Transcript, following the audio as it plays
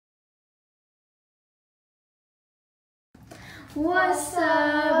What's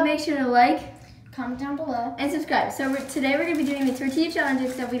up? Make sure to like, comment down below, and subscribe. So today we're going to be doing the tortilla challenge,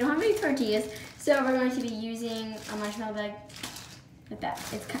 except we don't have any tortillas. So we're going to be using a marshmallow bag like that.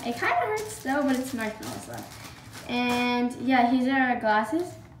 It kind of hurts though, but it's marshmallow stuff. And yeah, here's our glasses.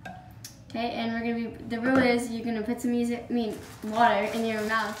 Okay, and we're going to be, the rule is you're going to put some water in your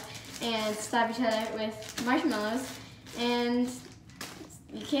mouth and slap each other with marshmallows. And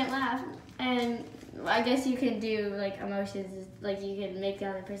you can't laugh. And I guess you could do like emotions, like you could make the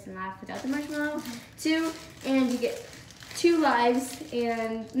other person laugh without the marshmallow too. And you get 2 lives,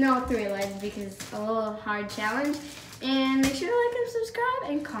 and no, 3 lives because it's a little hard challenge. And make sure to like and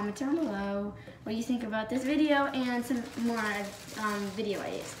subscribe and comment down below what you think about this video and some more video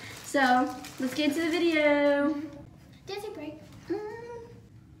ideas. So let's get into the video. Dancing break.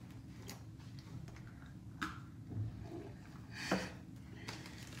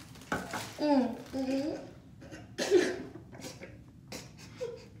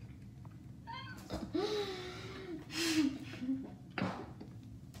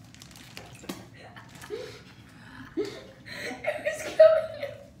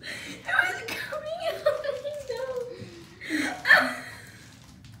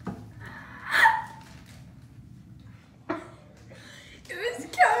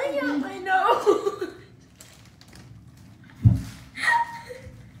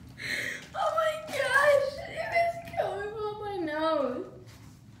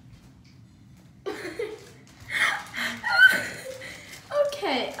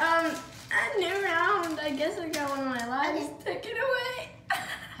 Okay, a new round. I guess I got one of my lives. Take it away.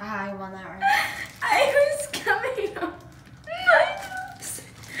 I won that round. I was coming up my nose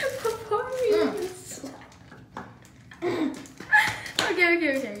before we even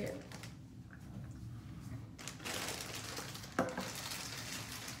Okay.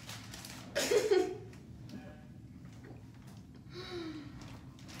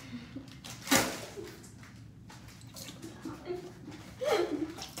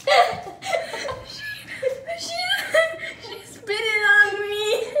 She spit it on me.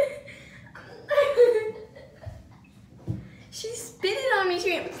 She spit it on me. She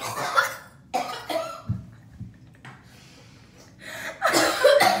went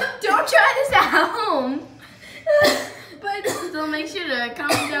Don't try this at home. But still make sure to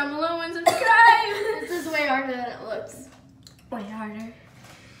comment down below and subscribe. This is way harder than it looks. Way harder.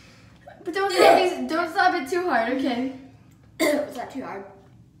 But don't stop it too hard, okay? Is that too hard?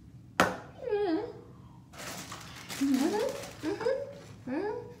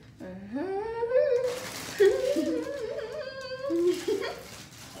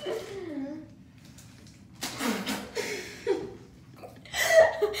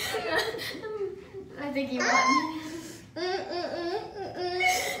 I think you won.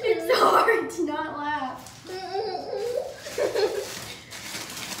 It's hard to not laugh.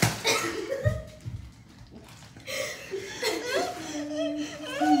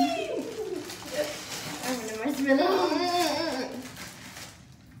 I'm gonna marshmallow.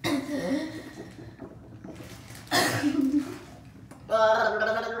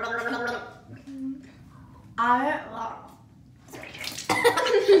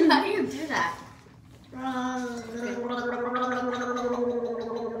 How do you do that? Oh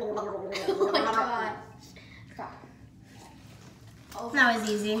my god. That was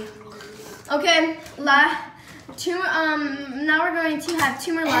easy. Okay, now we're going to have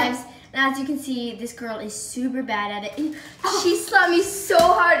 2 more lives. And as you can see, this girl is super bad at it. She slapped me so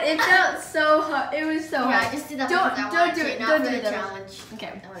hard. It felt so hard. It was so hard. Yeah, just do that. Don't do it. Don't do it. Challenge.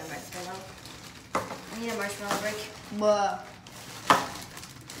 Okay. I want a marshmallow. I need a marshmallow break. Buh.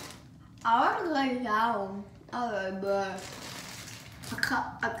 I want to lay down. Buh.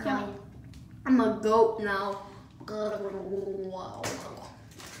 I'm a goat now. Wow.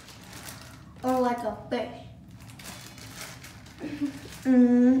 Or like a fish.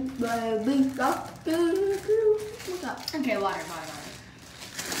 Baby, Okay, water.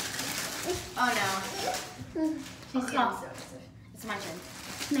 Oh no. She's getting so upset. It's my turn.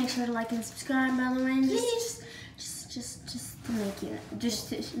 Make sure to like and subscribe, by the way. Just to make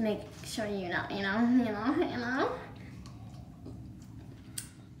to make sure you know.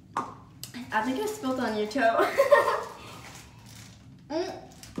 I think I spilled on your toe.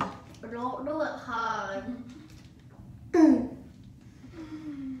 Don't do it hard.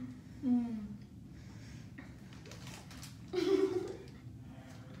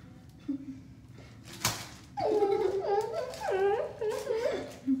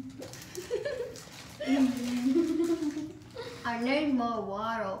 I need more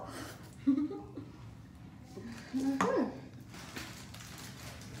water.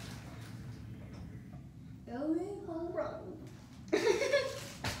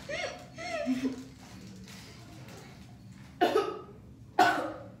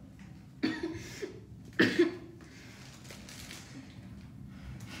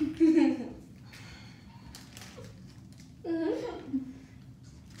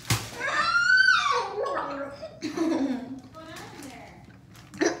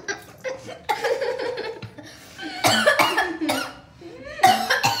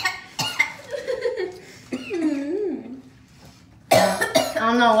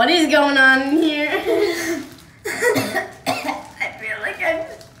 I don't know what is going on in here. I feel like I'm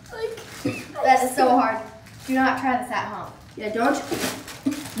like. That is so hard. Do not try this at home. Yeah, don't.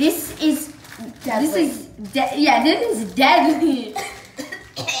 This is Deadly. This is deadly.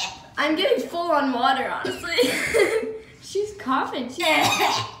 I'm getting full on water, honestly. She's coughing. She's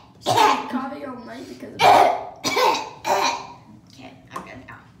been coughing all night because of that. Okay, I'm good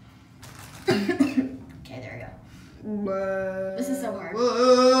now. Okay, there we go. This is so hard.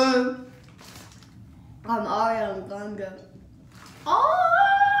 I'm good. Oh!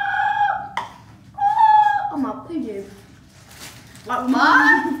 I'm a piggy. What?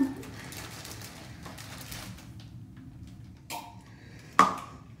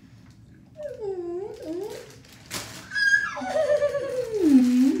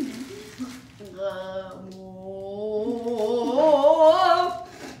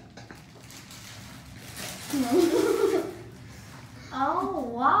 Oh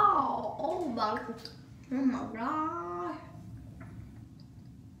wow! Oh my god!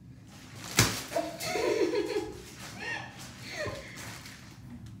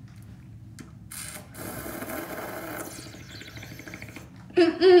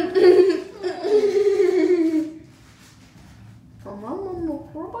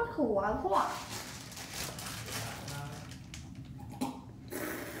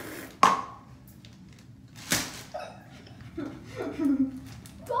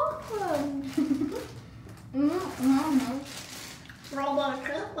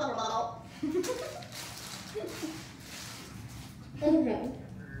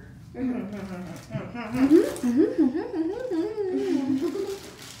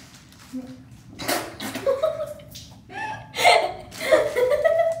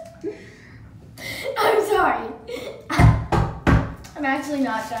 I'm sorry. I'm actually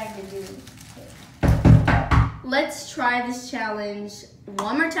not trying to do. Let's try this challenge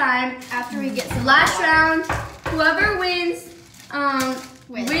one more time after we get to the last round. Whoever wins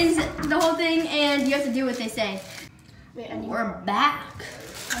wins the whole thing, and you have to do what they say. Wait, I need We're back.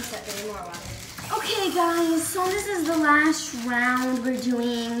 one sec, I need more water. Okay, guys, so this is the last round. We're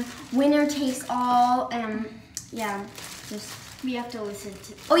doing winner takes all, and yeah, just We have to listen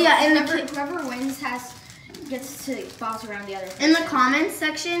to. oh yeah, and whoever wins gets to boss around the other. in the comments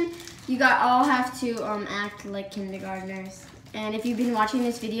section, you all have to act like kindergartners. And if you've been watching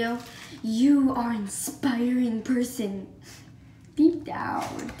this video, you are an inspiring person. Deep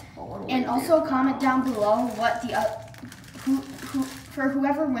down. And also comment down below what the for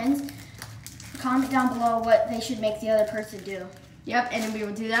whoever wins. Comment down below what they should make the other person do. Yep, and we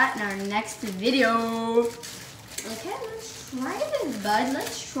will do that in our next video. Okay, let's try this, bud.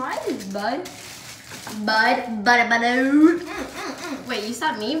 Let's try this, bud. Bud. Wait, you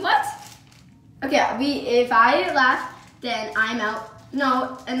stopped me? What? Okay, if I laugh, then I'm out.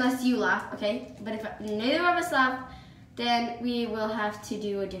 No, unless you laugh, okay? But if neither of us laugh, then we will have to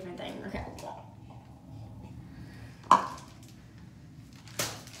do a different thing. Okay.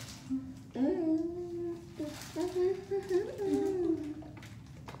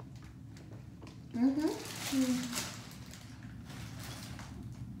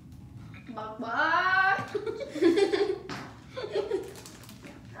 Bye-bye.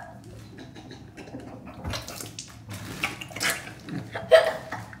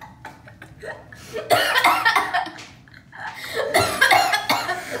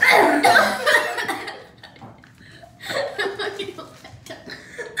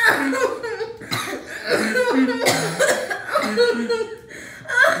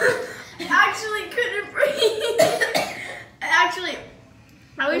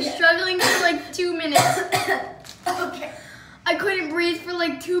 I was struggling for like 2 minutes. Okay. I couldn't breathe for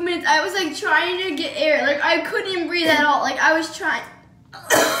like 2 minutes. I was like trying to get air. Like I couldn't breathe at all. Like I was trying.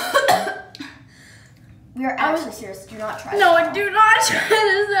 We are actually serious. Do not try. No, do not try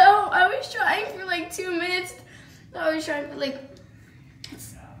this though. I was trying for like 2 minutes. I was trying for like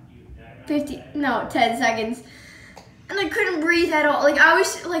 10 seconds. And I couldn't breathe at all. Like I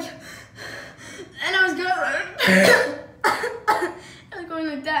was like, and I was going, I was going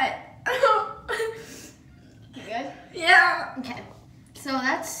like that. You good? Yeah. Okay. So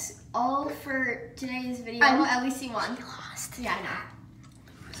that's all for today's video. I- At least you won. Lost. Yeah, I know.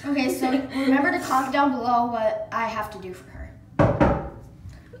 Okay, so remember to comment down below what I have to do for her.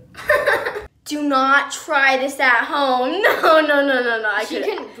 Do not try this at home. No. She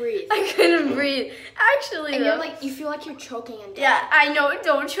couldn't breathe. I couldn't breathe. Actually, And though. you're like, you feel like you're choking and dying. Yeah, I know.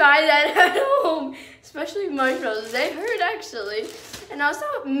 Don't try that at home. Especially marshmallows. They hurt, actually. And also,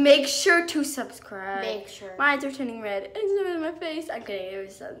 make sure to subscribe. Make sure. My eyes are turning red. And so is my face. I'm kidding. It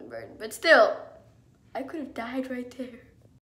was sunburned. But still, I could have died right there.